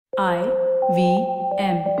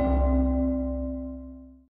IVM.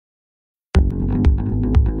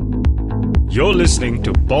 You're listening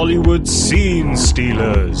to Bollywood Scene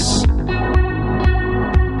Stealers.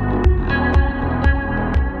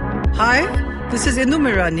 Hi, this is Indu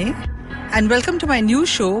Mirani, and welcome to my new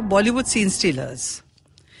show, Bollywood Scene Stealers.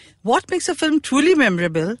 What makes a film truly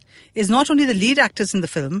memorable is not only the lead actors in the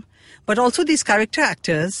film, but also these character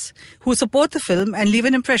actors who support the film and leave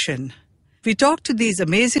an impression. We talk to these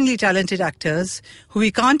amazingly talented actors who we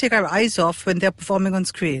can't take our eyes off when they're performing on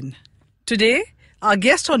screen. Today, our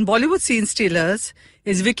guest on Bollywood Scene Stealers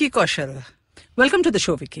is Vicky Kaushal. Welcome to the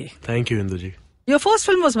show, Vicky. Thank you, Induji. Your first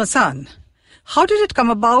film was Masaan. How did it come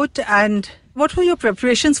about, and what were your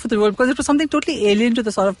preparations for the role? Because it was something totally alien to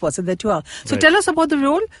the sort of person that you are. So Right. Tell us about the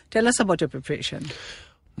role. Tell us about your preparation.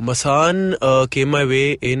 Masaan came my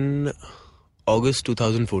way in August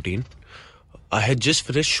 2014. I had just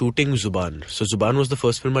finished shooting Zuban. So Zuban was the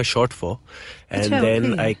first film I shot for. And Achha,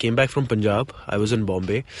 then okay. I came back from Punjab. I was in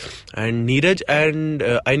Bombay. And Neeraj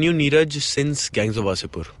I knew Neeraj since Gangs of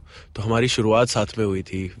Wasseypur. तो हमारी शुरुआत साथ में हुई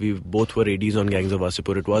थी. We both were ADs on Gangs of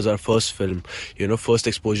Wasseypur. It was our first film, first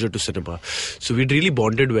exposure to cinema. So we'd really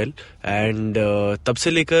bonded well. And तब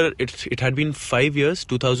से लेकर it had been 5 years.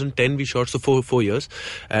 2010 we shot, so 4 years.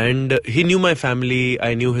 And he knew my family,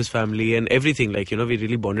 I knew his family, and everything. We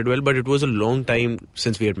really bonded well. But it was a long time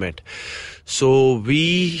since we had met. So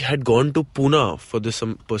we had gone to Pune for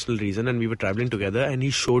some personal reason, and we were traveling together. And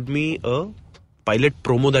he showed me a pilot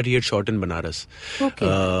promo that he had shot in Banaras. Okay.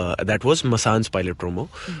 That was Masaan's pilot promo,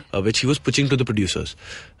 which he was pitching to the producers.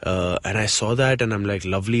 And I saw that and I'm like,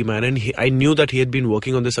 lovely, man. And I knew that he had been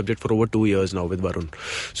working on this subject for over 2 years now with Varun.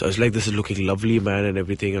 So I was like, this is looking lovely, man, and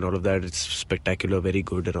everything and all of that. It's spectacular, very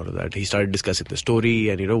good and all of that. He started discussing the story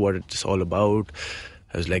and what it's all about.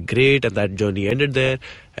 I was like, great. And that journey ended there.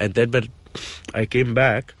 And then when I came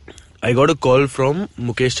back, I got a call from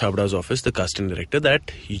Mukesh Chhabra's office, the casting director,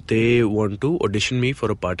 that they want to audition me for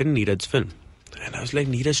a part in Neeraj's film. And I was like,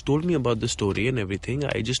 Neeraj told me about the story and everything.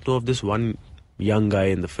 I just know of this one young guy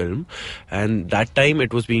in the film. And that time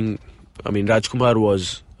it was Rajkumar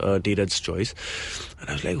was Neeraj's choice. And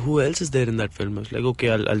I was like, who else is there in that film? I was like, okay,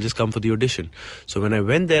 I'll just come for the audition. So when I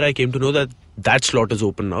went there, I came to know that slot is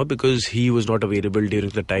open now because he was not available during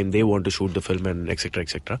the time they want to shoot the film and etc.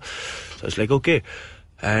 etc. So I was like, okay.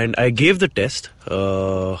 And I gave the test at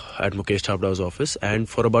Mukesh Chhabra's office, and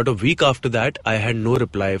for about a week after that, I had no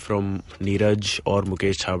reply from Neeraj or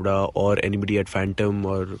Mukesh Chhabra or anybody at Phantom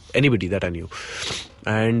or anybody that I knew.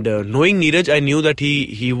 And knowing Neeraj, I knew that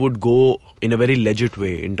he would go in a very legit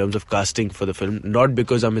way in terms of casting for the film, not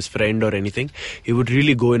because I'm his friend or anything. He would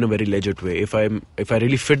really go in a very legit way. If I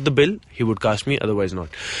really fit the bill, he would cast me, otherwise not.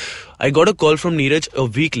 I got a call from Neeraj a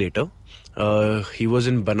week later. He was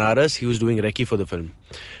in Banaras. He was doing recce for the film.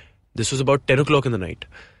 This was about 10 o'clock in the night.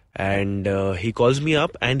 And he calls me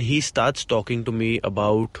up and he starts talking to me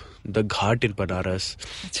about the ghat in Banaras,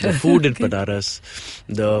 the food in Banaras,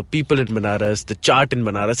 the people in Banaras, the chart in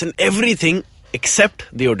Banaras, and everything except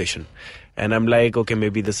the audition. And I'm like, okay,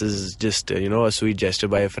 maybe this is just, a sweet gesture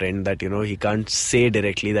by a friend that, he can't say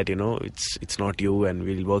directly that, it's not you and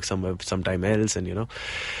we'll work sometime else. And,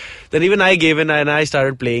 then even I gave in and I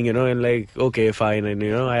started playing, and like, okay, fine. And,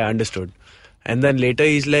 I understood. And then later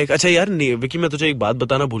he's like, अच्छा यार विकी मैं तुझे एक बात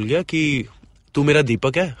बताना भूल गया कि तू मेरा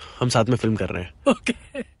दीपक है, हम साथ में फिल्म कर रहे हैं.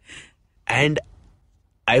 Okay. And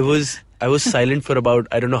I was silent for about,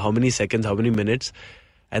 I don't know how many seconds, how many minutes.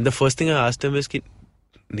 And the first thing I asked him is कि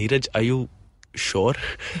Neeraj, are you sure?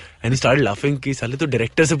 And he started laughing कि साले तो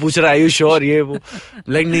director से पूछ रहा है, are you sure? ये वो.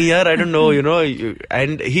 Like नहीं यार, I don't know,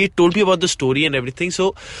 And he told me about the story and everything.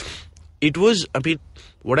 So it was,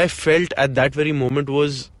 what I felt at that very moment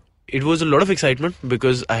was, it was a lot of excitement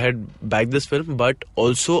because I had bagged this film, but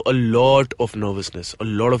also a lot of nervousness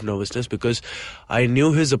because I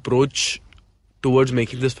knew his approach towards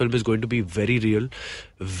making this film is going to be very real,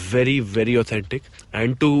 very, very authentic.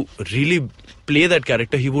 And to really play that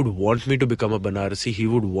character, he would want me to become a Banarasi. He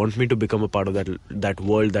would want me to become a part of that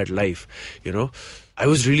world, that life, I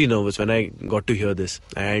was really nervous when I got to hear this.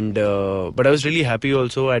 And but I was really happy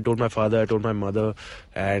also. I told my father, I told my mother,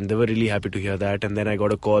 and they were really happy to hear that. And then I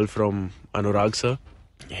got a call from Anurag sir.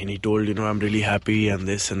 And he told, I'm really happy and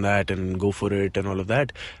this and that and go for it and all of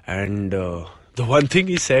that. And the one thing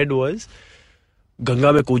he said was,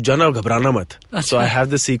 Ganga mein kood jana aur ghabrana mat. So I have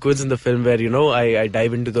the sequence in the film where, I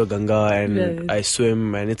dive into the Ganga and I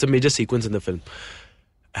swim, and it's a major sequence in the film.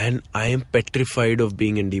 And I am petrified of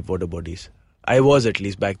being in deep water bodies. I was, at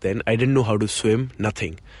least back then. I didn't know how to swim,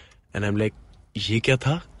 nothing. And I'm like, ये क्या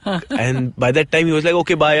था? And by that time he was like,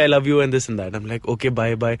 okay, bye, I love you and this and that. I'm like, okay,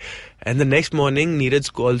 bye. And the next morning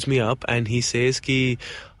Neeraj calls me up and he says कि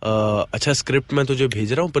अच्छा script मैं तुझे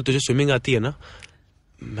भेज रहा हूँ पर तुझे swimming आती है ना?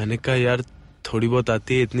 मैंने कहा यार थोड़ी बहुत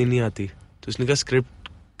आती है, इतनी नहीं आती. तो उसने कहा स्क्रिप्ट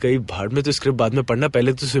कई भाड़ में, तो स्क्रिप्ट बाद में पढ़ना,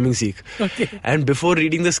 पहले तो स्विमिंग सीख. And before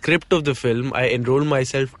reading the script of the film I enrolled my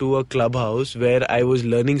self to a club house where I was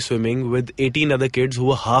learning swimming with 18 other kids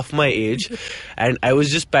who were half my age, and I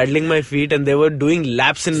was just paddling my feet and they were doing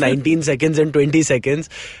laps in 19 seconds and 20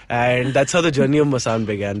 seconds, and that's how the journey of Masaan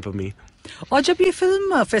began for me. और जब ये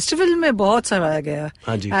film festival में बहुत सराहा गया,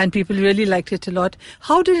 हाँ जी, and people really liked it a lot.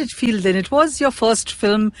 How did it feel then? It was your first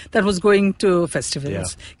film that was going to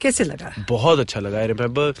festivals. कैसे लगा? बहुत अच्छा लगा. I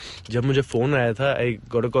remember जब मुझे फोन आया था, I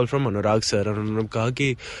got a call from Anurag sir, और उन्होंने कहा कि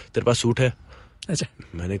तेरे पास सूट है? अच्छा.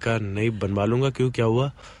 मैंने कहा नहीं, बनवा लूंगा. क्यों, क्या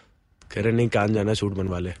हुआ? कह रहे नहीं, कान जाना, सूट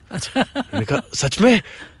बनवा ले. अच्छा. मैंने कहा सच में?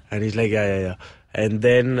 And he's like yeah. And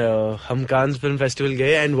then हम कांस फिल्म फेस्टिवल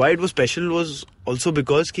गए, and why it was special was also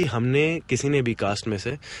because कि हमने किसी ने भी कास्ट में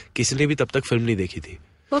से किसी ने भी तब तक फिल्म नहीं देखी थी.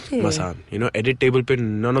 मसान, एडिट टेबल पे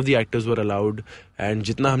none of the actors were allowed, and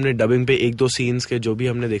जितना हमने डबिंग पे एक दो सीन्स के जो भी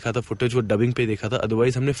हमने देखा था फुटेज वो डबिंग पे देखा था,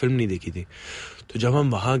 अदरवाइज हमने फिल्म नहीं देखी थी. तो जब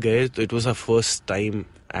हम वहाँ गए तो it was our first time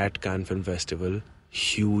at Cannes film festival,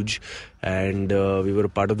 huge, and we were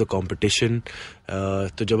a part of the competition.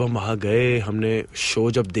 तो जब हम वहाँ गए, हमने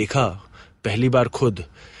शो जब देखा पहली बार खुद,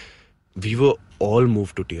 we were all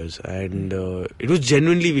moved to tears, and it was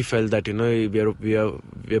genuinely, we felt that we are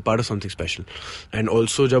part of something special. And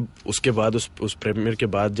also जब उसके बाद उस premiere के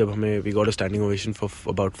बाद जब हमें we got a standing ovation for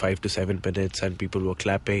about 5 to 7 minutes, and people were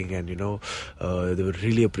clapping, and they were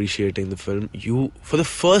really appreciating the film. For the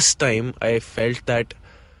first time I felt that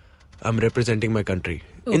I'm representing my country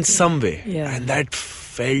in some way, and that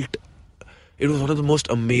felt, it was one of the most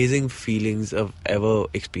amazing feelings I've ever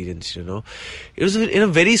experienced. It was in a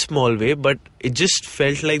very small way, but it just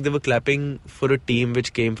felt like they were clapping for a team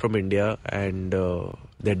which came from India, and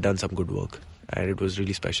they'd done some good work, and it was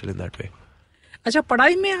really special in that way. अच्छा,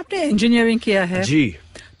 पढ़ाई में आपने engineering किया है जी,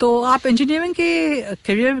 तो आप engineering के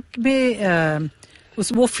career में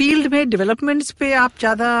वो फील्ड में डेवलपमेंट्स पे आप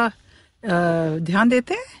ज्यादा ध्यान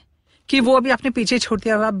देते हैं कि वो अभी आपने पीछे छोड़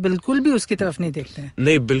दिया, आप बिल्कुल भी उसकी तरफ नहीं देखते हैं?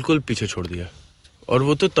 नहीं, बिल्कुल पीछे छोड़ दिया. और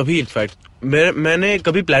वो तो तभी, इनफैक्ट मैंने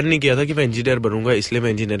कभी प्लान नहीं किया था कि मैं इंजीनियर बनूंगा, इसलिए मैं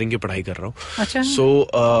इंजीनियरिंग की पढ़ाई कर रहा हूँ. अच्छा. सो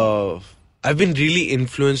I have been really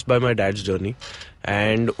influenced by my dad's journey,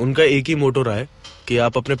 and उनका एक ही मोटो रहा है कि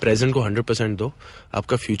आप अपने प्रेजेंट को 100% दो,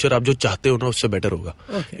 आपका फ्यूचर आप जो चाहते हो ना उससे बेटर होगा.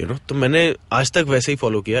 तो मैंने आज तक वैसे ही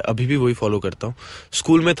फॉलो किया, अभी भी वही फॉलो करता हूँ.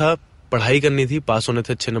 स्कूल में था, पढ़ाई करनी थी, पास होने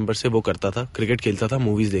थे अच्छे नंबर से, वो करता था. क्रिकेट खेलता था,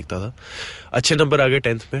 मूवीज देखता था. अच्छे नंबर आ गए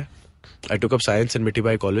 10th में. आई टुक अप साइंस इन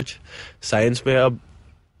मिठीबाई कॉलेज. साइंस में अब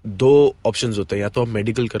 2 ऑप्शंस होते हैं, या तो आप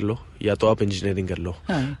मेडिकल कर लो या तो आप इंजीनियरिंग कर लो.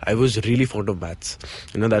 I was really fond of maths,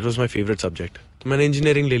 that was my favourite subject. तो मैंने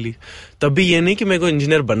इंजीनियरिंग ले ली. तब भी ये नहीं कि मेरे को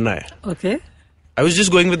इंजीनियर बनना है. Okay, I was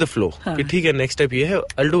just going with the flow कि ठीक है, नेक्स्ट स्टेप ये है,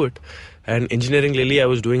 I will do it. And engineering ले ली. I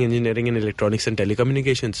was doing engineering in electronics and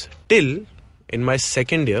telecommunications till in my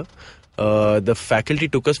second year the faculty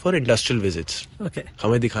took us for industrial visits. Okay.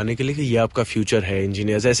 हमें दिखाने के लिए कि ये आपका फ्यूचर है,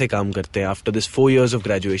 इंजीनियर्स ऐसे काम करते हैं. After this 4 years of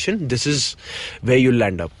graduation, this is where you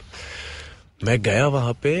land up. मैं गया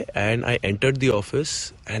वहाँ पे, and I entered the office,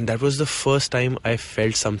 and that was the first time I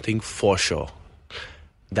felt something for sure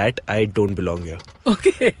that I don't belong here.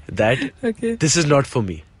 Okay. That this is not for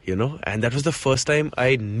me. And that was the first time I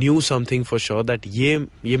knew something for sure that ये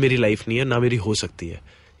मेरी life नहीं है, ना मेरी हो सकती है.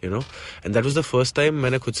 And that was the first time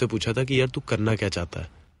मैंने खुद से पूछा था कि यार तू करना क्या चाहता है?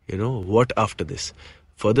 What after this?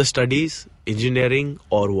 Further studies, engineering,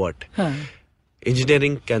 or what?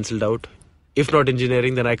 Engineering cancelled out. If not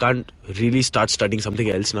engineering, then I can't really start studying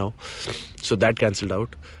something else now. So that cancelled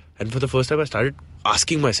out. And for the first time I started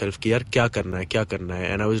asking myself कि यार क्या करना है?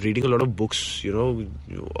 And I was reading a lot of books,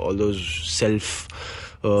 all those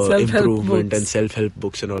improvement and self-help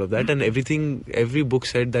books and all of that, and every book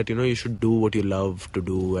said that you should do what you love to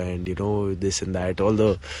do, and this and that, all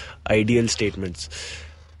the ideal statements.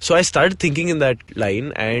 So I started thinking in that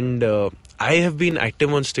line, and I have been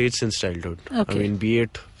active on stage since childhood. Okay. I mean, be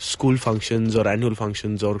it school functions or annual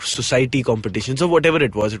functions or society competitions or whatever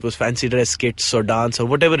it was fancy dress skits or dance or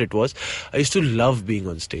whatever it was, I used to love being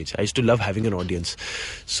on stage. I used to love having an audience.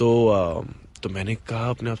 So तो मैंने कहा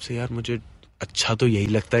अपने आप से, यार मुझे अच्छा तो यही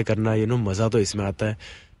लगता है करना, मजा तो इसमें आता है.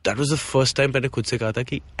 That was the first time मैंने खुद से कहा था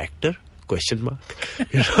कि actor ? I didn't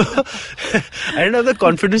have the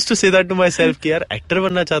confidence to say that to myself कि यार एक्टर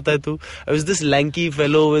बनना चाहता है तू. I was this lanky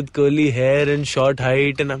fellow with curly hair and short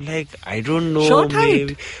height, and I'm like, I don't know. Short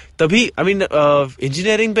height? तभी, I mean,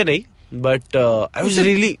 engineering पे नहीं, but I was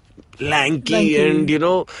really lanky. And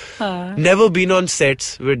never been on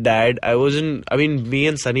sets with dad. Me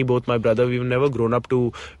and Sunny, both my brother, we've never grown up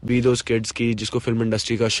to be those kids की जिसको film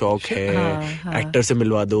industry का शौक है, actor से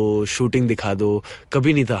मिलवा दो, shooting दिखा दो.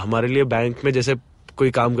 कभी नहीं था हमारे लिए. बैंक में जैसे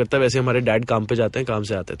कोई काम करता है वैसे हमारे डैड काम पे जाते हैं, काम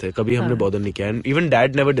से आते थे. कभी हमने बॉदर नहीं किया. And even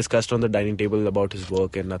dad never discussed on the dining table about his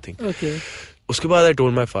work and nothing. उसके बाद I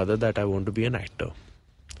told my father that I want to be an actor.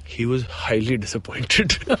 He was highly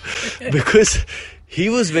disappointed because he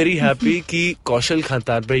was very happy कि कौशल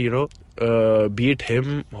खानदान में be it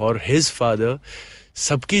him or his father,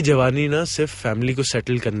 सबकी जवानी ना सिर्फ family को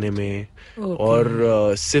सेटल करने में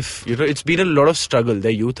और सिर्फ it's been a lot of struggle.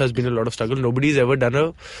 Their youth has been a lot of struggle. Nobody's ever done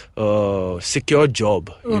a secure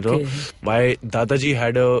job. My Dadaji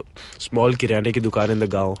had a small किराने की दुकान in the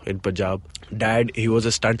गांव in Punjab. Dad, he was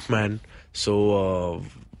a stuntman, so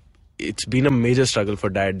it's been a major struggle for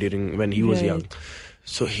dad during when he was young.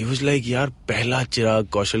 So he was like, यार पहला चिराग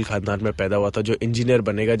कौशल खानदान में पैदा हुआ था जो इंजीनियर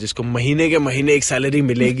बनेगा, जिसको महीने के महीने एक सैलरी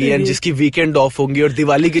मिलेगी एंड जिसकी वीकेंड ऑफ होंगी और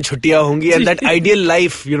दिवाली की छुट्टियां होंगी and that ideal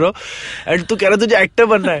life and तू कह रहा तुझे एक्टर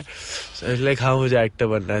बनना है. So I was like, हाँ मुझे एक्टर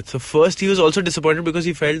बनना है. So first he was also disappointed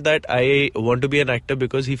because he felt that I want to be an actor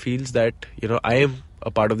because he feels that I am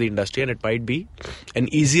a part of the industry and it might be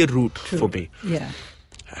an easier route for me. Yeah.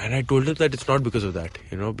 And I told him that it's not because of that,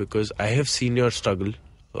 because I have seen your struggle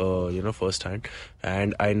firsthand,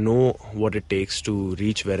 and I know what it takes to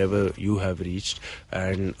reach wherever you have reached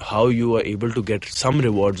and how you are able to get some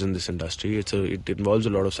rewards in this industry. It involves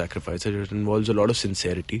a lot of sacrifice, it involves a lot of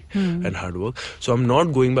sincerity and hard work. So I'm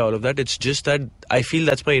not going by all of that. It's just that I feel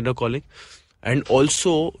that's my inner calling. And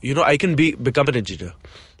also, I can become an engineer.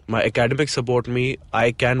 My academics support me,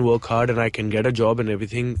 I can work hard and I can get a job and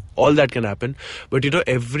everything, all that can happen. But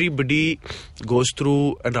everybody goes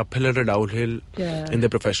through an uphill and a downhill in their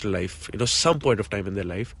professional life, some point of time in their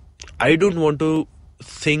life. I don't want to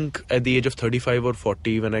think at the age of 35 or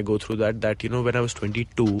 40 when I go through that when I was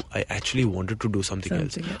 22, I actually wanted to do something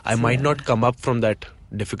else. I might not come up from that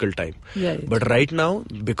difficult time. Right. But right now,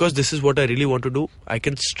 because this is what I really want to do, I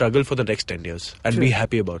can struggle for the next 10 years and be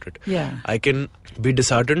happy about it. Yeah. I can be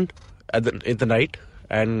disheartened in the night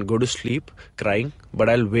and go to sleep crying, but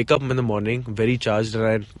I'll wake up in the morning very charged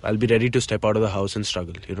and I'll be ready to step out of the house and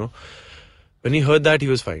struggle, When he heard that, he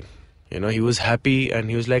was fine. He was happy and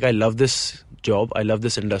he was like, I love this job, I love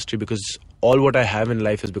this industry because all what I have in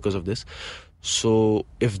life is because of this. So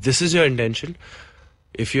if this is your intention,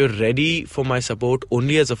 if you're ready for my support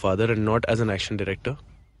only as a father and not as an action director,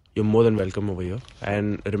 you're more than welcome over here.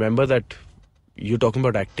 And remember that you're talking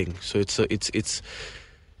about acting, so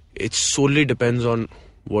it solely depends on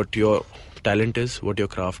what your talent is, what your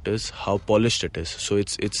craft is, how polished it is. So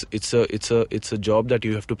it's a job that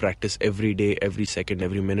you have to practice every day, every second,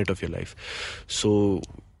 every minute of your life. So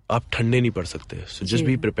आप ठंडे नहीं पड़ सकते. So just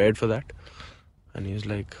be prepared for that. And he was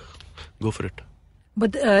like, go for it.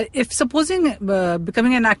 But if supposing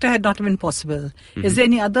becoming an actor had not been possible, is there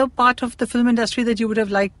any other part of the film industry that you would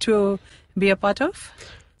have liked to be a part of?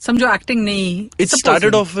 समझो acting नहीं. It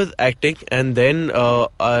started off with acting and then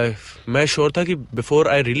मैं sure था कि before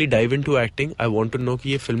I really dive into acting, I want to know कि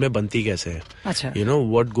ये फिल्में बनती कैसे हैं. अच्छा.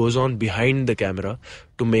 What goes on behind the camera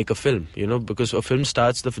to make a film. Because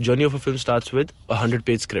the journey of a film starts with a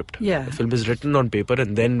 100-page script. Yeah. The film is written on paper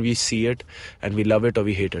and then we see it and we love it or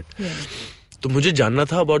we hate it. Yeah. तो मुझे जानना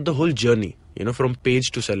था about the whole journey, from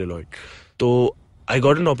page to celluloid. So I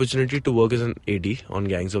got an opportunity to work as an AD on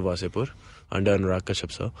Gangs of Wasseypur under Anurag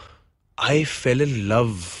Kashyap sir. I fell in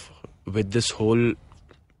love with this whole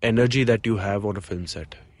energy that you have on a film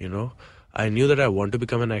set, I knew that I want to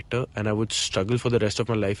become an actor and I would struggle for the rest of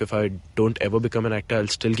my life. If I don't ever become an actor, I'll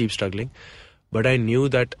still keep struggling. But I knew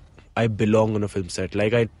that I belong on a film set.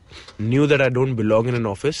 Like I knew that I don't belong in an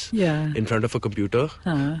office in front of a computer.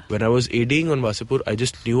 When I was ADing on Wasseypur, I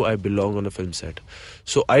just knew I belong on a film set.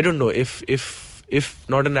 So I don't know if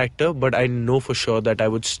not an actor, but I know for sure that I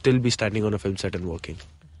would still be standing on a film set and working.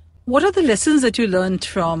 What are the lessons that you learned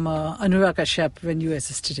from Anurag Kashyap when you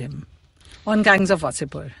assisted him on Gangs of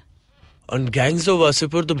Wasseypur? On Gangs of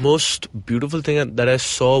Wasseypur, the most beautiful thing that I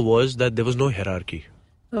saw was that there was no hierarchy.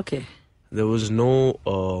 Okay. There was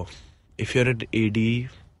no, if you're an AD,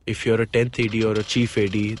 if you're a 10th AD or a chief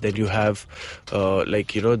AD, then you have,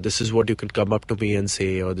 this is what you can come up to me and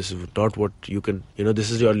say, or this is not what you can,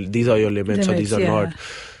 these are your limits or these are not.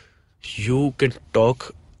 You can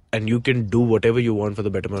talk and you can do whatever you want for the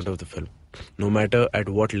betterment of the film, no matter at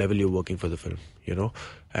what level you're working for the film,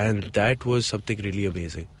 And that was something really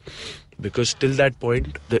amazing. Because till that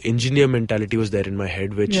point, the engineer mentality was there in my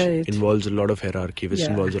head, which involves a lot of hierarchy, which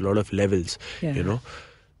involves a lot of levels,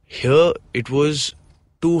 Here, it was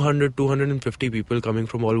 250 people coming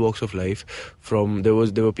from all walks of life. There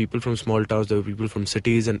were people from small towns, there were people from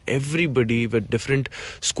cities, and everybody with different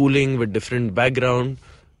schooling, with different background.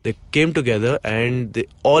 They came together and they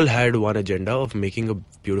all had one agenda of making a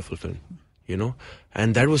beautiful film, you know,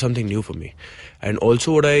 and that was something new for me. And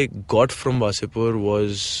also what I got from Wasipur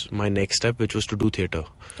was my next step, which was to do theatre.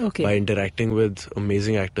 Okay. By interacting with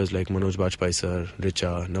amazing actors like Manoj Bajpayee sir,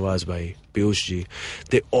 Richa, Nawaz bhai, Piyush ji.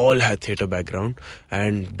 They all had theatre background,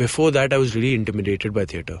 and before that I was really intimidated by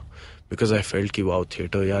theatre. Because I felt कि wow,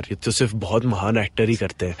 theatre यार ये तो सिर्फ बहुत महान actor ही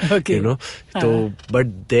करते हैं, Okay. you know. So, but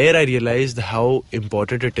there I realized how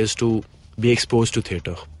important it is to be exposed to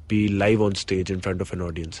theatre, be live on stage in front of an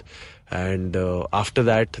audience, and after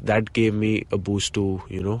that gave me a boost to,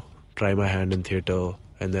 you know, try my hand in theatre.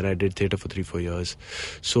 And then I did theatre for 3-4 years.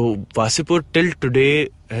 So Wasipur till today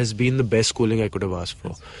has been the best schooling I could have asked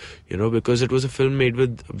for, you know, because it was a film made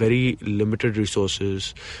with very limited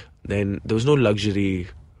resources. Then there was no luxury,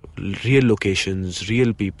 real locations,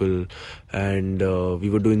 real people, and we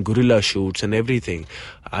were doing guerrilla shoots and everything.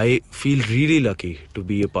 I feel really lucky to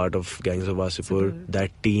be a part of Gangs of Wasipur,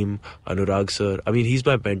 that team, Anurag sir. I mean, he's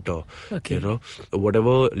my mentor. Okay. You know,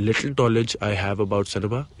 whatever little knowledge I have about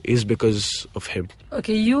cinema is because of him.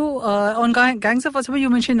 Okay, you on Gangs of Wasipur, you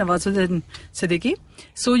mentioned Nawazuddin Siddiqui.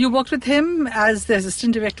 So you worked with him as the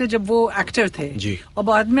assistant director जब वो actor थे. जी. और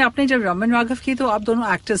बाद में आपने जब रमन राघव की तो आप दोनों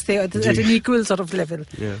actors थे at an equal sort of level.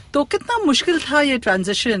 Yeah. तो कितना मुश्किल था ये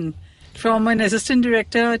transition from an assistant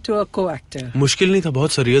director to a co-actor? मुश्किल नहीं था,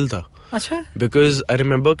 बहुत surreal था. अच्छा. Because I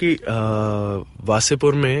remember कि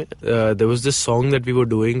Wasipur में there was this song that we were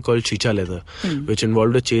doing called Chicha Leather, which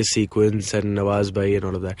involved a chase sequence and Nawaz bhai and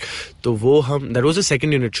all of that. तो वो that was a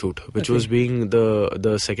second unit shoot, which was being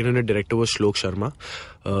the second unit director was Shlok Sharma,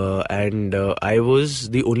 and I was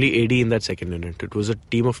the only AD in that second unit. It was a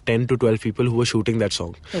team of 10 to 12 people who were shooting that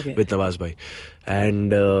song with Nawaz bhai,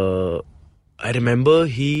 and I remember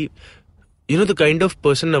you know, the kind of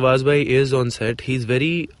person Nawaz bhai is on set, he's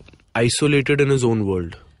very isolated in his own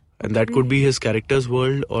world, and that could be his character's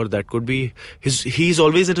world, or that could be he's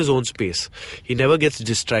always in his own space. He never gets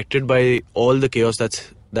distracted by all the chaos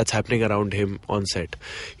that's happening around him on set.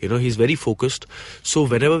 You know, he's very focused. So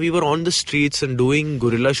whenever we were on the streets and doing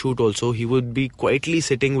guerrilla shoot also, he would be quietly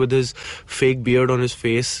sitting with his fake beard on his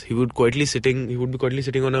face. He would be quietly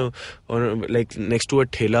sitting on a like next to a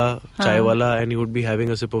thela chai wala, and he would be having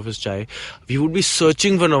a sip of his chai. We would be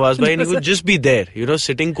searching for Nawaz bhai, and he would just be there, you know,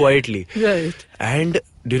 sitting quietly. Right. And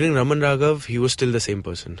during Raman Raghav, he was still the same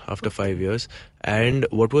person after 5 years. And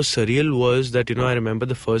what was surreal was that, you know, I remember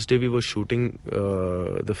the first day we were shooting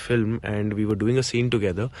the film and we were doing a scene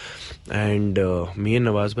together. And me and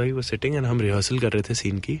Nawaz bhai were sitting and हम rehearsal कर रहे थे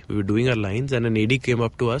scene की. We were doing our lines and an AD came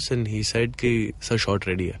up to us and he said कि sir, shot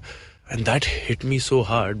ready hai. And that hit me so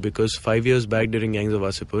hard because 5 years back during Gangs of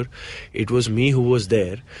Wasipur, it was me who was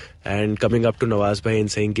there and coming up to Nawaz bhai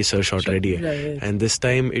and saying ki sir, shot ready hai. Right. And this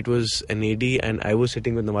time it was an AD and I was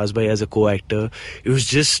sitting with Nawaz bhai as a co-actor. It was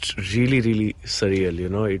just really, really surreal, you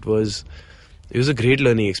know. It was a great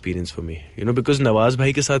learning experience for me, you know, because Nawaz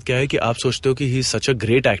bhai ke saath kya hai ki aap sochte ho ki he's such a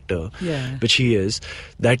great actor, which he is,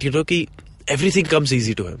 that, you know, ki everything comes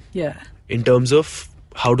easy to him. Yeah. In terms of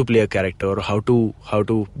how to play a character or how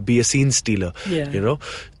to be a scene stealer, you know.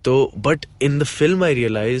 So, but in the film I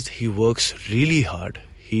realized he works really hard.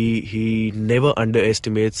 He never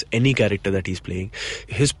underestimates any character that he's playing.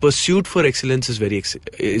 His pursuit for excellence is very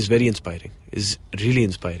inspiring. Is really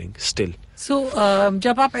inspiring still. So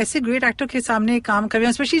जब आप ऐसे great actor के सामने काम कर रहे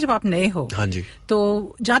हैं, specially जब आप नए हो, हाँ जी,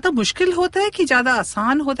 तो ज्यादा मुश्किल होता है कि ज्यादा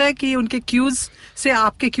आसान होता है कि उनके क्यूज से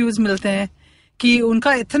आपके क्यूज मिलते हैं, कि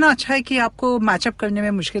उनका इतना अच्छा है कि आपको मैचअप करने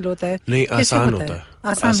में मुश्किल होता है? नहीं, आसान होता है.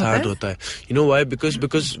 आसान होता है. You know why?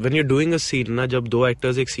 Because when you're doing a scene ना, जब दो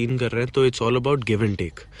actors एक scene कर रहे हैं तो it's all about give and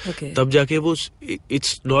take. Okay. तब जाके वो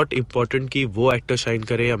it's not important कि वो actor shine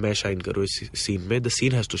करे या मैं shine करूँ इस scene में. The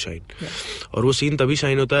scene has to shine. और वो scene तभी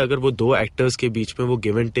shine होता है अगर वो दो actors के बीच में वो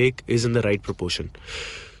give and take is in the right proportion.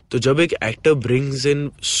 तो जब एक actor brings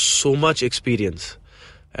in so much experience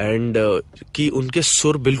and कि उनके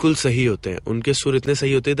सुर बिल्कुल सही होते हैं, उनके सुर इतने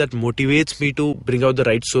सही होते हैं that motivates me to bring out the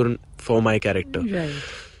right सुर for my character. Right.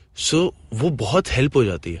 So वो बहुत help हो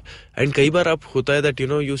जाती है. And कई बार आप होता है that, you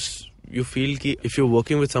know, you feel कि if you're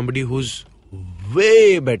working with somebody who's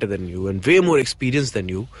way better than you and way more experienced than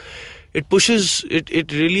you, it pushes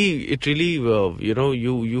it really you know,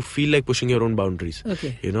 you feel like pushing your own boundaries.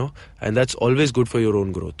 Okay. You know, and that's always good for your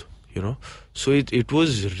own growth. You know, so it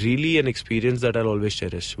was really an experience that I'll always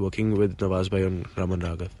cherish, working with Nawaz bhai on Raman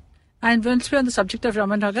Raghav. And once we're on the subject of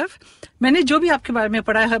Raman Raghav, मैंने जो भी आपके बारे में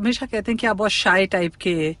पढ़ा है, हमेशा कहते हैं कि आप बहुत shy type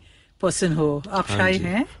के पर्सन हो, आप शाय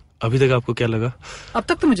हैं? अभी तक आपको क्या लगा? अब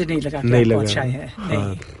तक तो मुझे नहीं लगा कि नहीं आप लगा। बहुत शाय हैं। हाँ,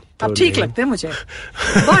 नहीं, तो अब ठीक नहीं। लगते हैं मुझे।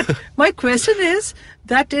 But my question is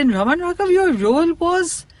that in Raman Raghav your role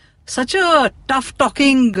was such a tough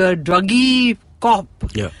talking druggie cop.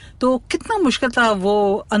 Yeah. तो कितना मुश्किल था वो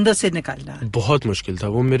अंदर से निकालना? बहुत मुश्किल था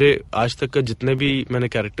वो। मेरे आज तक का जितने भी मैंने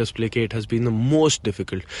कैरेक्टर्स प्ले किए, it has been the most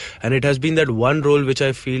difficult, and it has been that one role which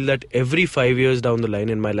I feel that every 5 years down the line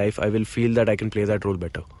in my life I will feel that I can play that role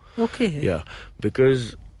better. Okay. Yeah,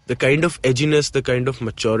 because the kind of edginess, the kind of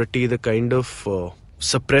maturity, the kind of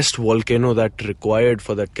suppressed volcano that required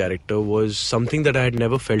for that character was something that I had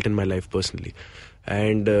never felt in my life personally.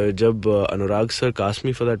 And jab Anurag sir cast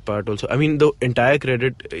me for that part also, I mean the entire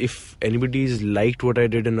credit, if anybody's liked what I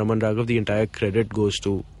did in Raman Raghav, the entire credit goes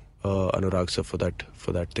to Anurag sir for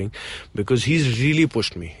that thing, because he's really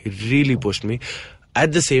pushed me. He really pushed me.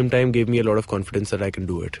 At the same time gave me a lot of confidence that I can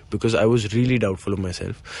do it, because I was really doubtful of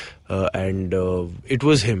myself, and it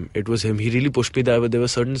was him. He really pushed me. There were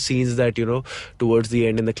certain scenes that, you know, towards the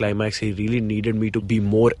end in the climax, he really needed me to be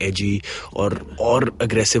more edgy or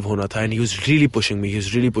aggressive hona tha, and he was really pushing me.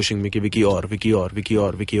 Ki Vicky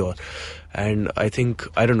or. And I think,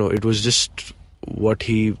 I don't know, it was just what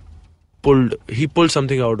he pulled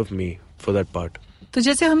something out of me for that part. तो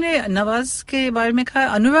जैसे हमने नवाज के बारे में कहा,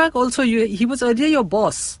 अनुराग also he was earlier your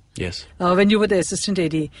boss. Yes. When you were the assistant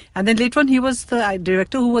AD, and then later on he was the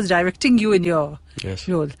director who was directing you in your Yes.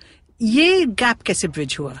 role. ये gap कैसे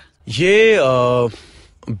bridge हुआ? ये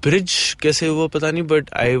bridge कैसे हुआ पता नहीं,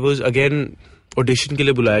 but I was again audition के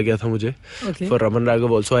लिए बुलाया गया था मुझे Okay. For Raman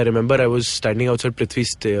Raghav also. I remember I was standing outside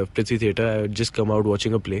Prithvi theatre. I just come out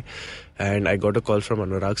watching a play and I got a call from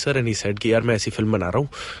Anurag sir, and he said कि यार मैं ऐसी फिल्म बना रहा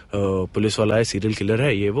हूँ, पुलिस वाला है, serial killer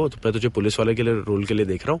है, ये वो, तो मैं तुझे पुलिस वाले के लिए रोल के लिए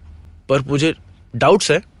देख रहा हूँ, पर मुझे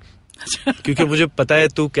डाउट्स है क्योंकि मुझे पता है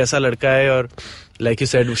तू कैसा लड़का है, और like you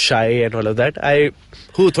said shy and all of that. आई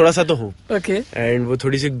हूँ, थोड़ा सा तो हूँ, Okay. एंड वो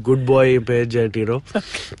थोड़ी सी गुड बॉय पे जेट, यू नो.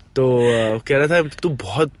 तो कह रहा था तू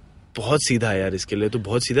बहुत सीधा है यार, इसके लिए तू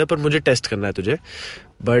बहुत सीधा है, पर मुझे टेस्ट करना है तुझे,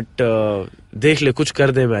 बट देख ले, कुछ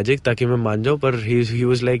कर दे मैजिक ताकि मैं मान जाऊं. पर he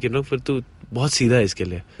was like, you know, फिर तू बहुत सीधा है इसके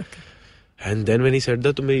लिए. And then when he said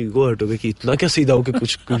that, तो मेरी ईगो हर्ट हो गई कि इतना क्या सीधा हो कि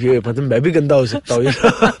कुछ, मतलब मैं भी गंदा हो सकता हूँ, you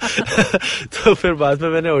know? तो फिर बाद में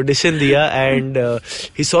मैंने ऑडिशन दिया, and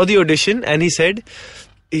he saw the audition and he said,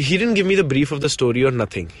 he didn't give me the brief of the story or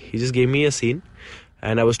nothing. He just gave me a scene,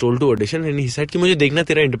 and I was told to audition, and he said कि मुझे देखना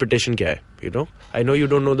तेरा interpretation क्या है, you know. I know you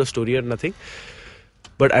don't know the story or nothing,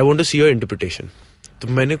 but I want to see your interpretation. तो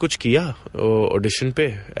मैंने कुछ किया audition पे,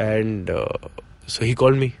 and so he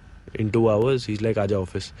called me in 2 hours. He's like, आजा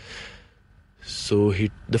office. So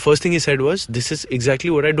the first thing he said was, this is exactly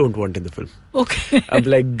what I don't want in the film. Okay.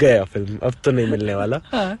 अब like गया film, अब तो नहीं मिलने वाला.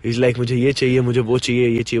 He's like, मुझे ये चाहिए, मुझे वो चाहिए,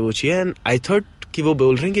 ये चाहिए, वो चाहिए, and I thought कि वो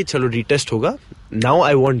बोल रहे हैं कि चलो रीटेस्ट होगा, now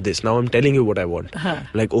I want this, now I'm telling you what I want.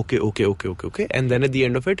 Like okay, and then at the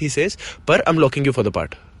end of it he says, पर I'm locking you for the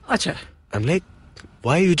part. अच्छा. I'm like,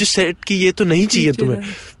 why? You just said कि ये तो नहीं चाहिए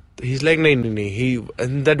तुम्हें. He's like, नहीं,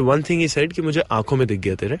 and that one thing he said कि मुझे आंखों में दिख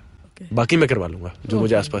गया तेरे, बाकी मैं करवा लूंगा जो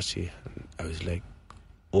मुझे आसपास चाहिए. I was like,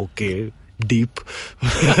 okay, deep.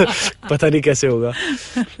 पता नहीं कैसे होगा.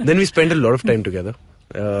 Then we spent a lot of time together,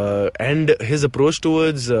 and his approach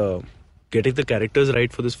towards getting the characters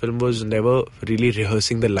right for this film was never really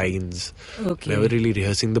rehearsing the lines, never really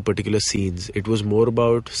rehearsing the particular scenes. It was more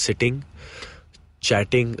about sitting,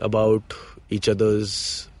 chatting about each other's,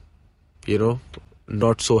 you know,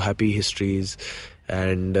 not so happy histories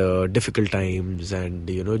and difficult times, and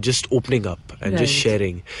you know, just opening up and just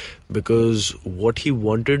sharing, because what he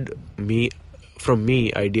wanted from me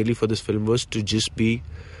ideally for this film was to just be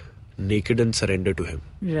naked and surrender to him,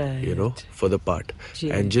 you know, for the part.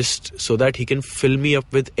 And just so that he can fill me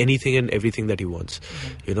up with anything and everything that he wants,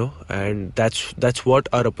 you know. And that's what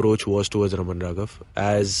our approach was towards Raman Raghav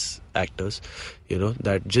as actors, you know,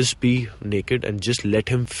 that just be naked and just let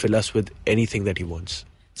him fill us with anything that he wants.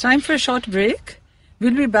 It's time for a short break.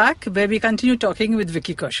 We'll be back where we continue talking with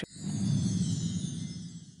Vicky Kaushal.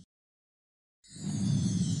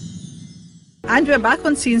 And we're back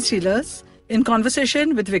on Scene Stealers in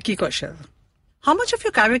conversation with Vicky Kaushal. How much of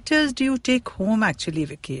your characters do you take home actually,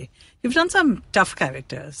 Vicky? You've done some tough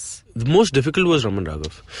characters. The most difficult was Raman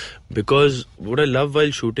Raghav, because what I love while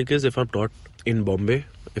shooting is if I'm not in Bombay,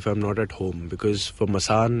 if I'm not at home, because for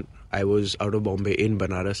Masaan, I was out of Bombay in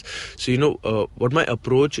Banaras. So, you know, what my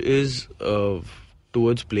approach is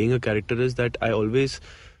towards playing a character is that I always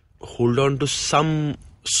hold on to some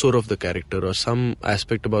sort of the character or some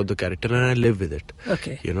aspect about the character, and I live with it.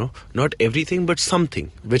 Okay. You know, not everything, but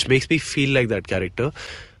something which makes me feel like that character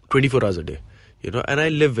 24 hours a day, you know, and I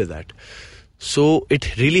live with that. So it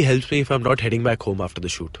really helps me if I'm not heading back home after the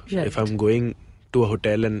shoot. Right. If I'm going to a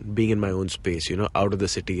hotel and being in my own space, out of the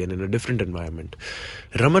city and in a different environment.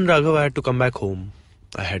 Raman Raghav, I had to come back home.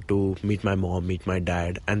 I had to meet my mom, meet my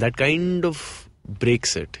dad, and that kind of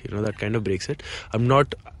breaks it. I'm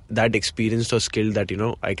not that experienced or skilled that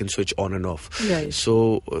I can switch on and off. Right.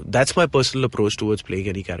 So that's my personal approach towards playing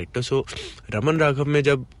any character. So Raman Raghav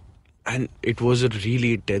mein and it was a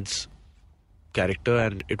really intense character,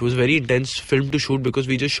 and it was a very intense film to shoot because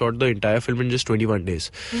we just shot the entire film in just 21 days.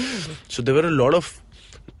 So there were a lot of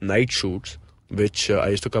night shoots which I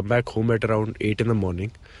used to come back home at around 8 in the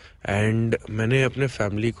morning, and मैंने अपने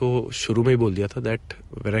family को शुरू में ही बोल दिया था that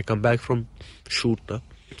when I come back from shoot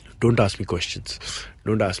don't ask me questions.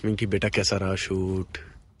 Don't ask me कि बेटा कैसा रहा shoot,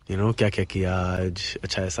 क्या क्या किया आज,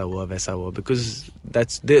 अच्छा ऐसा हुआ वैसा हुआ, because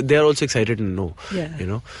that's they are also excited to know.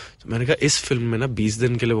 So मैंने कहा इस फिल्म में ना 20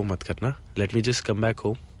 दिन के लिए वो मत करना. Let me just come back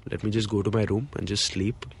home, let me just go to my room and just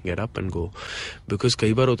sleep, get up and go. Because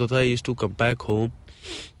कई बार होता था I used to come back home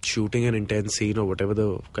shooting an intense scene or whatever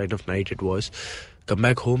the kind of night it was, come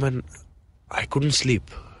back home and I couldn't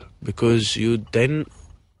sleep, because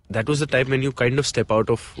that was the time when you kind of step out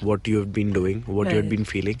of what you have been doing, what you had been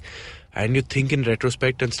feeling, and you think in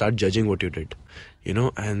retrospect and start judging what you did,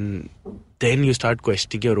 and then you start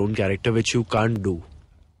questioning your own character, which you can't do,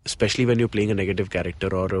 especially when you're playing a negative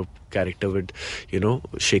character or a character with,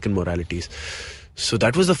 shaken moralities. So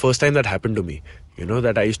that was the first time that happened to me.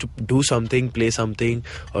 That I used to do something, play something,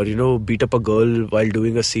 or, beat up a girl while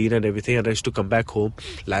doing a scene and everything. And I used to come back home,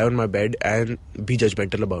 lie on my bed and be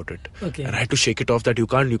judgmental about it. Okay. And I had to shake it off that you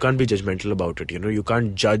can't be judgmental about it. You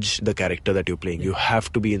can't judge the character that you're playing. You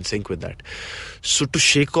have to be in sync with that. So to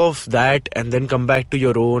shake off that and then come back to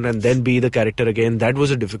your own and then be the character again, that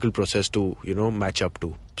was a difficult process to, match up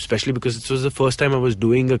to. Especially because it was the first time I was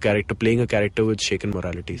playing a character with shaken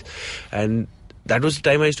moralities. And that was the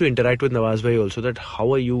time I used to interact with Nawaz Bhai also, that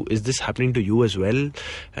how are you, is this happening to you as well,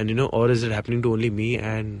 and or is it happening to only me?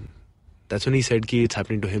 And that's when he said कि it's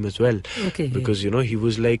happening to him as well. Okay. Because he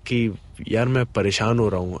was like कि यार मैं परेशान हो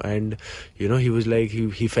रहा हूँ, and he was like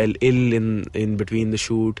he fell ill in between the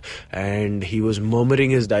shoot, and he was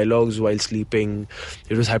murmuring his dialogues while sleeping.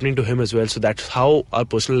 It was happening to him as well. So that's how our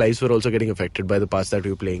personal lives were also getting affected by the parts that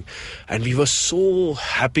we were playing. And we were so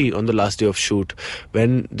happy on the last day of shoot.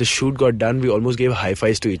 When the shoot got done, we almost gave high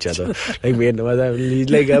fives to each other. Like me and Nawaz, he's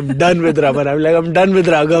like, I'm done with Raman. I'm like, I'm done with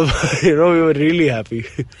Raghav. We were really happy.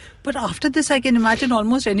 But after this, I can imagine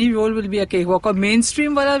almost any role will be a cakewalk. और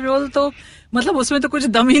mainstream वाला role तो मतलब उसमें तो कुछ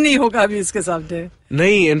दम ही नहीं होगा अभी इसके सामने.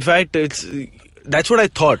 नहीं, in fact, that's what I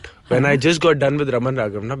thought when I just got done with Raman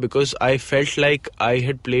Raghav, because I felt like I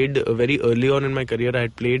had played very early on in my career. I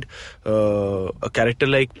had played a character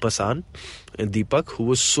like Pasan, Deepak, who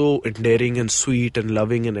was so endearing and sweet and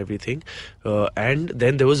loving and everything. And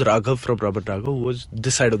then there was Raghav from Raman Raghav, who was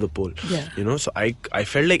this side of the pole. Yeah. So I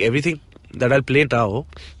felt like everything that I'll play now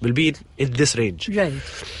will be in this range. Right.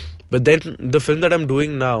 But then the film that I'm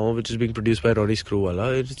doing now, which is being produced by Ronnie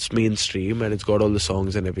Screwvala, it's mainstream and it's got all the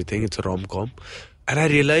songs and everything. It's a rom-com. And I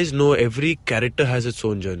realized, no, every character has its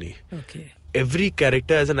own journey. Okay. Every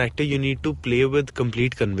character as an actor, you need to play with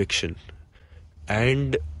complete conviction.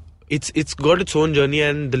 And it's got its own journey,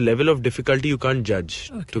 and the level of difficulty you can't judge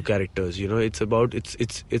to characters. It's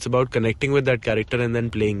about connecting with that character and then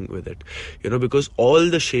playing with it. Because all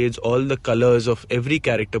the shades, all the colors of every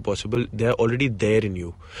character possible, they're already there in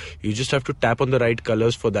you. You just have to tap on the right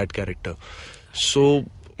colors for that character. So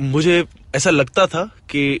मुझे ऐसा लगता था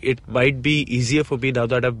कि it might be easier for me now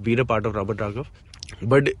that I've been a part of Raman Raghav.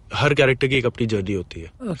 But her character की एक अपनी journey होती है.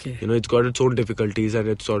 Okay. It's got its own difficulties and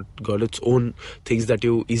it's got its own things that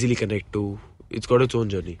you easily connect to. It's got its own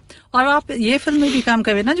journey. और आप ये film में भी काम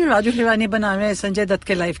कर रहे हैं ना, जो राजू हिरानी बना रहे हैं संजय दत्त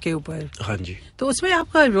के लाइफ के ऊपर. हाँ जी. तो उसमें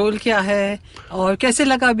आपका रोल क्या है और कैसे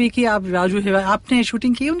लगा अभी कि आप राजू हिरानी, आपने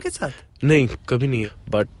शूटिंग की उनके साथ? नहीं, कभी नहीं.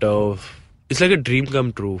 But it's like a dream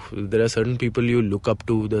come true. There are certain people you look up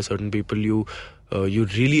to. There are certain people you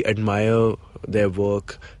really admire their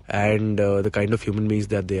work and the kind of human beings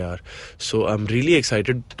that they are. So I'm really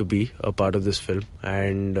excited to be a part of this film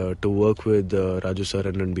and to work with Raju sir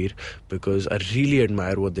and Ranbir, because I really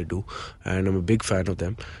admire what they do and I'm a big fan of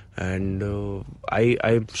them. And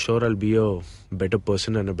I'm sure I'll be a better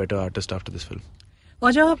person and a better artist after this film.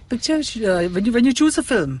 और जब आप picture when you choose a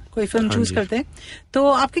film, कोई film choose करते हैं, तो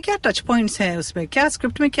आपके क्या touch points हैं उसमें? क्या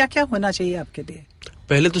स्क्रिप्ट में क्या क्या होना चाहिए आपके लिए?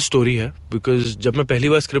 पहले तो स्टोरी है, बिकॉज जब मैं पहली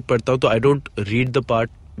बार स्क्रिप्ट पढ़ता हूँ तो I don't read the part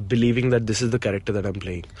believing that this is the character that I am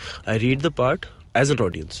playing. I read the part as an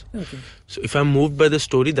audience. Okay. So if I'm moved by the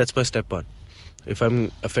story, that's my step one. If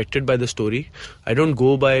I'm affected by the story, I don't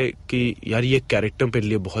go by कि यार ये character मेरे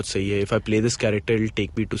लिए बहुत सही है. If I play this character, it'll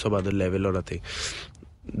take me to some other level or nothing.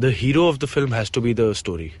 The hero of the film has to be the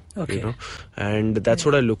story, Okay. you know, and that's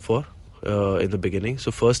what I look for in the beginning.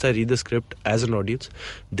 So first I read the script as an audience,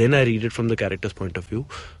 then I read it from the character's point of view.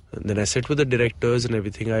 And then I sit with the directors and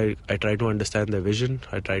everything. I try to understand their vision.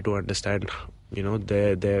 I try to understand, you know,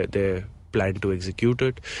 their plan to execute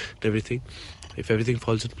it, and everything. If everything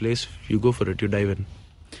falls in place, you go for it. You dive in.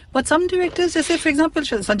 But some directors, जैसे for example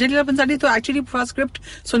Sanjay Leela Bhansali तो actually पूरा script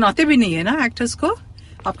सुनाते भी नहीं है ना actors को.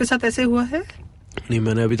 आपके साथ ऐसे हुआ है? नहीं,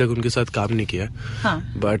 मैंने अभी तक उनके साथ काम नहीं किया. हाँ.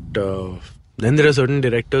 But then there are certain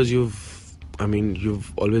directors you've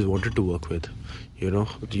always wanted to work with. You know,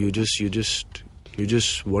 you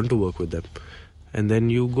just want to work with them, and then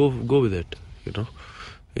you go with it. You know,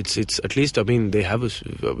 it's at least they have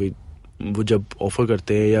वो जब offer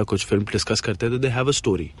करते हैं या कुछ film discuss करते हैं तो they have a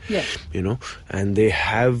story, you know, and they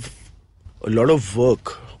have a lot of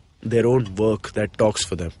work, their own work that talks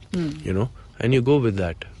for them, you know, and you go with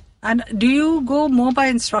that. And do you go more by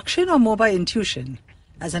instruction or more by intuition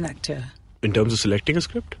as an actor? In terms of selecting a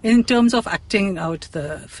script? In terms of acting out the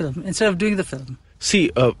film instead of doing the film?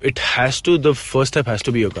 See, the first step has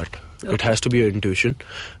to be your gut. Okay. It has to be your intuition.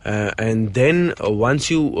 And then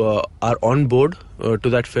once you are on board to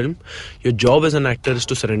that film, your job as an actor is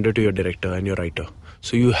to surrender to your director and your writer.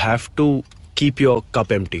 So you have to keep your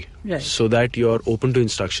cup empty, right, so that you're open to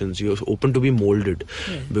instructions, you're open to be molded,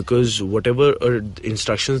 right, because whatever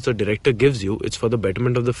instructions the director gives you, it's for the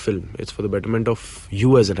betterment of the film, it's for the betterment of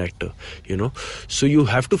you as an actor, you know. So you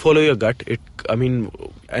have to follow your gut.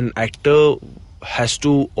 An actor has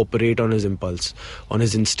to operate on his impulse, on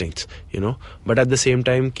his instincts, you know, but at the same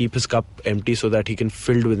time keep his cup empty so that he can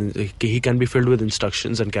be filled with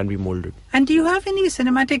instructions and can be molded. And do you have any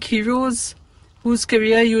cinematic heroes whose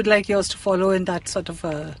career you'd like yours to follow in that sort of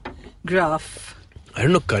a graph? I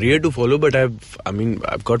don't know career to follow, but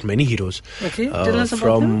I've got many heroes. Okay, tell us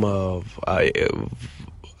about them.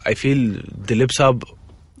 I feel Dilip Saab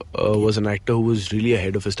was an actor who was really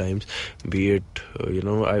ahead of his times. Be it, you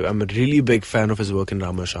know, I'm a really big fan of his work in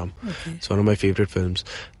Ram Aur Shyam. Okay. It's one of my favorite films.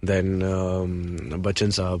 Then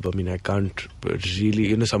Bachchan Saab. I can't really,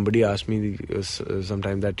 you know, somebody asked me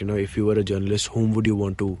sometime that, you know, if you were a journalist, whom would you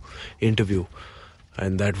want to interview?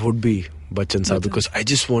 And that would be Bachchan Saab, because I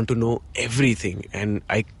just want to know everything, and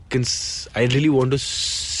I really want to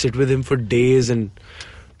sit with him for days and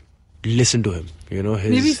listen to him, you know.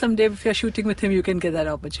 Maybe someday if you're shooting with him you can get that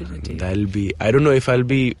opportunity. I don't know if I'll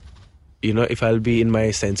be, you know, if I'll be in my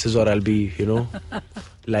senses or I'll be, you know,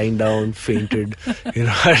 lying down fainted, you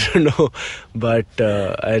know, I don't know, but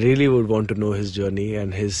I really would want to know his journey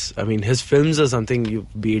and his films are something,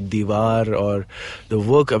 be it Diwar or the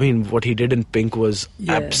work, what he did in Pink was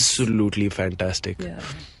absolutely fantastic.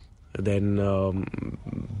 Then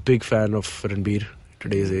big fan of Ranbir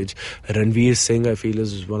today's age. Ranveer Singh, I feel,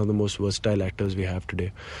 is one of the most versatile actors we have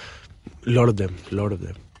today. A lot of them.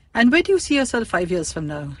 And where do you see yourself 5 years from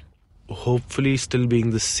now? Hopefully still being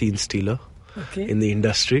the scene stealer, okay, in the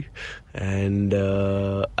industry. And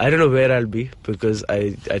I don't know where I'll be, because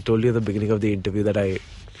I told you at the beginning of the interview that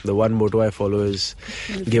the one motto I follow is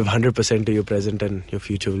give 100% to your present and your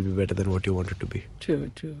future will be better than what you want it to be. True.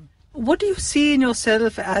 What do you see in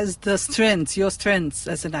yourself as your strengths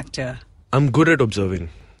as an actor? I'm good at observing.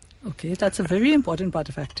 Okay, that's a very important part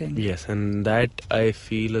of acting. Yes, and that I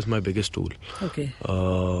feel is my biggest tool. Okay.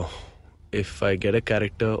 If I get a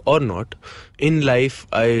character or not, in life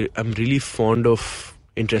I am really fond of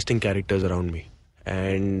interesting characters around me,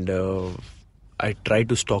 and I try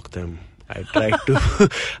to stalk them. I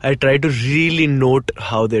try to really note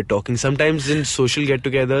how they're talking. Sometimes in social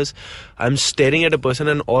get-togethers, I'm staring at a person,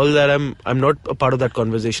 and all that I'm not a part of that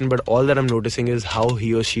conversation, but all that I'm noticing is how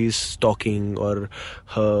he or she is talking, or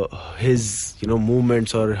his, you know,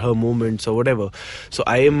 movements or her movements or whatever. So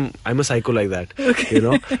I'm a psycho like that. Okay. You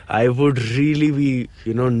know, I would really be,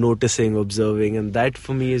 you know, noticing, observing, and that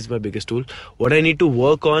for me is my biggest tool. What I need to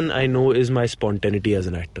work on, I know, is my spontaneity as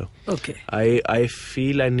an actor. Okay. I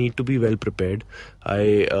feel I need to be well prepared.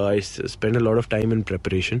 I spend a lot of time in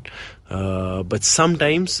preparation, but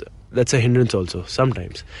sometimes that's a hindrance also.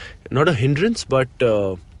 Sometimes not a hindrance, but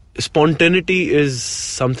spontaneity is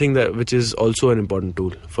something which is also an important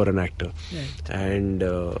tool for an actor. Right. And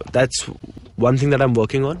that's one thing that I'm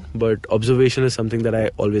working on, but observation is something that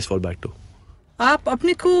I always fall back to. आप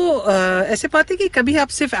अपने को ऐसे पाते कि कभी आप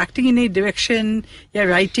सिर्फ acting ही नहीं, डायरेक्शन या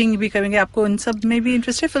राइटिंग भी करेंगे? आपको इन सब में भी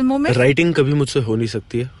इंटरेस्ट है, फिल्मों में? राइटिंग कभी मुझसे हो नहीं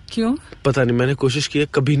सकती है. क्यों? पता नहीं, मैंने कोशिश की है,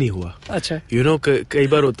 कभी नहीं हुआ. अच्छा. कई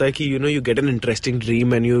बार होता है कि you get an interesting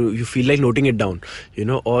dream and you feel like noting it down,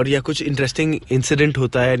 और या कुछ इंटरेस्टिंग इंसिडेंट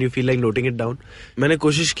होता है and you feel like noting it down. मैंने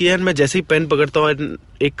कोशिश की है, मैं जैसे ही पेन पकड़ता हूँ,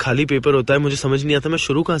 एक खाली पेपर होता है, मुझे समझ नहीं आता मैं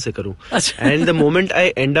शुरू कहाँ से करूँ. And the moment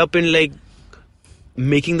I end up in like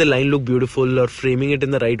making the line look beautiful or framing it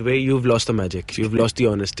in the right way, you've lost the magic, you've lost the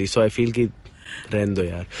honesty. So I feel ki रहने दो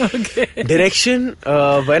यार. Okay. Direction,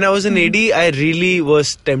 when I was in AD, I really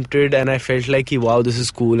was tempted and I felt like wow, this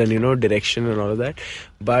is cool, and direction and all of that.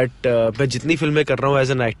 But मैं जितनी फिल्में कर रहा हूँ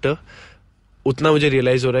as an actor, उतना मुझे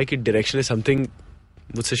realize हो रहा है कि direction is something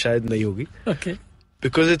मुझसे शायद नहीं होगी. Okay.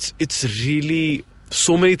 Because it's really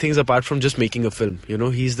so many things apart from just making a film.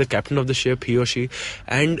 He's the captain of the ship, he or she,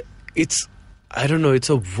 and it's, I don't know, it's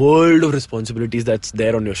a world of responsibilities that's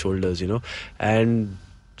there on your shoulders, and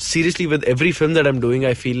seriously, with every film that I'm doing,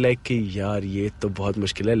 I feel like कि यार ये तो बहुत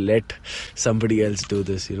मुश्किल है, let somebody else do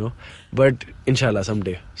this, but inshallah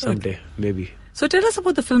someday, maybe. So tell us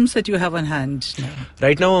about the films that you have on hand now.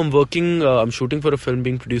 Right now I'm shooting for a film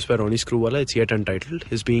being produced by Ronnie Screwvala. It's yet untitled.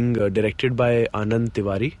 It's being directed by Anand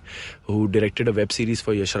Tiwari, who directed a web series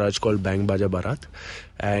for Yash Raj called Bang Baja Barat.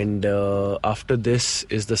 And after this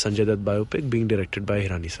is the Sanjay Dutt biopic being directed by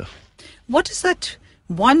Hirani sir. What is that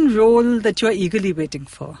one role that you're eagerly waiting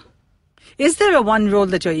for? Is there a one role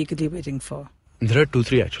that you're eagerly waiting for? There are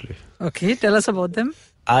 2-3 actually. Okay, tell us about them.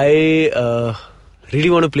 I really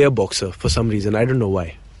want to play a boxer for some reason. I don't know why.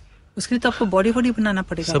 उसके लिए तो आपको body बनाना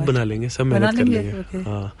पड़ेगा. सब बना लेंगे, सब मेहनत कर लेंगे.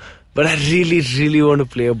 हाँ. But I really want to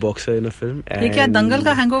play a boxer in a film. ये क्या दंगल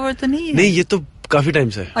का हैंगओवर तो नहीं है? नहीं, ये तो काफी टाइम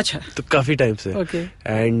से. अच्छा. तो काफी टाइम से. Okay.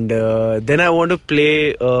 And then I want to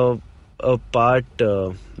play a part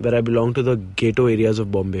where I belong to the ghetto areas of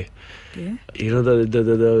Bombay. Okay.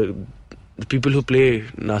 The people who play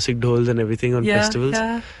Nasik Dhols and everything on festivals.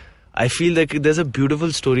 Yeah. I feel like there's a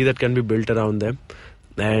beautiful story that can be built around them,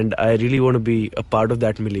 and I really want to be a part of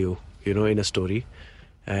that milieu, in a story.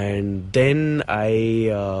 And then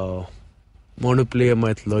I want to play a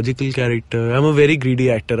mythological character. I'm a very greedy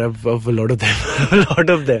actor. I've a lot of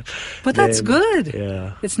them. But that's good.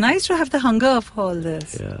 Yeah. It's nice to have the hunger of all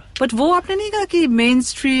this. Yeah. But वो आपने नहीं कहा कि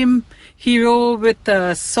mainstream hero with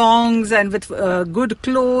songs and with good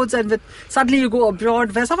clothes and with suddenly you go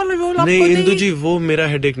abroad, वैसा वाला role आपको नहीं? इंदु जी, वो मेरा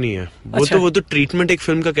हेडेक नहीं है. वो तो ट्रीटमेंट एक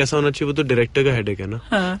फिल्म का कैसा होना चाहिए, वो तो डायरेक्टर का हेडेक है ना.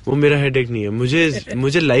 हाँ. वो मेरा हेडेक नहीं है.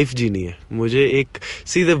 मुझे लाइफ जीनी है. मुझे एक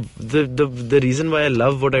the reason why I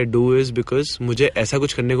love what I do is because मुझे ऐसा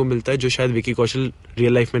कुछ करने को मिलता है जो शायद विकी कौशल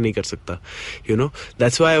रियल लाइफ में नहीं कर सकता.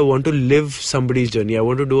 That's why I want to live somebody's journey. I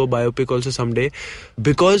want to do a biopic also someday,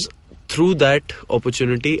 because through that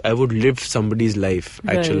opportunity I would live somebody's life,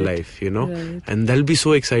 actual life, right. And that'll be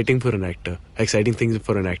so exciting for an actor, exciting things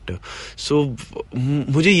for an actor. So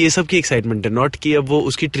मुझे ये सब की excitement है, not कि अब वो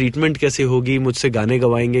उसकी treatment कैसे होगी, मुझसे गाने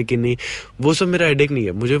गवाएंगे कि नहीं, वो सब मेरा headache नहीं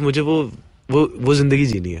है. मुझे वो जिंदगी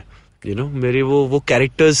जीनी है, मेरे वो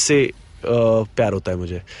characters से प्यार होता है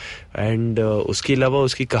मुझे. And उसके अलावा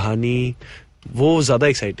उसकी कहानी वो ज्यादा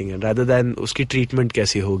एक्साइटिंग है rather than उसकी ट्रीटमेंट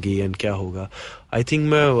कैसे होगी एंड क्या होगा. आई थिंक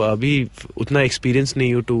मैं अभी उतना एक्सपीरियंस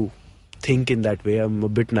नहीं हूँ to think in that way. I am a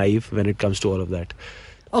bit naive when it comes to all of that.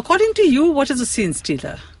 According to you, what is a scene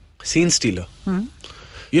stealer? Scene stealer.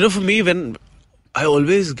 For me, when I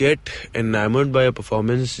always get enamored by a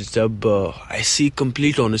performance jab I see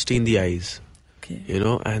complete honesty in the eyes. Okay.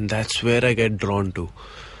 And that's where I get drawn to.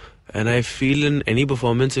 And I feel in any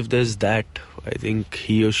performance, if there's that, I think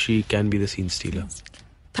he or she can be the scene stealer.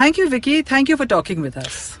 Thank you, Vicky. Thank you for talking with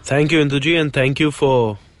us. Thank you, Induji, and thank you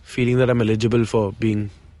for feeling that I'm eligible for being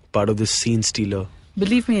part of this scene stealer.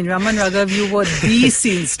 Believe me, in Raman Raghav, you were the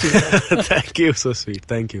scene stealer. Thank you, so sweet.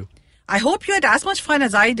 Thank you. I hope you had as much fun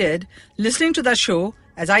as I did listening to the show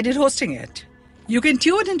as I did hosting it. You can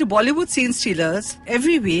tune into Bollywood Scene Stealers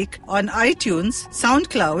every week on iTunes,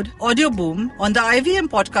 SoundCloud, Audio Boom, on the IVM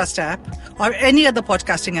podcast app, or any other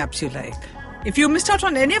podcasting apps you like. If you missed out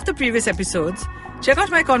on any of the previous episodes, check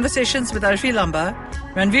out my conversations with Arfi Lamba,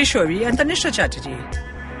 Ranveer Shori, and Tanishta Chatterjee.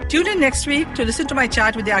 Tune in next week to listen to my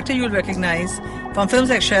chat with the actor you'll recognize from films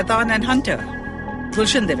like Shaitan and Hunter,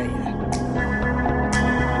 Gulshan Devaiya.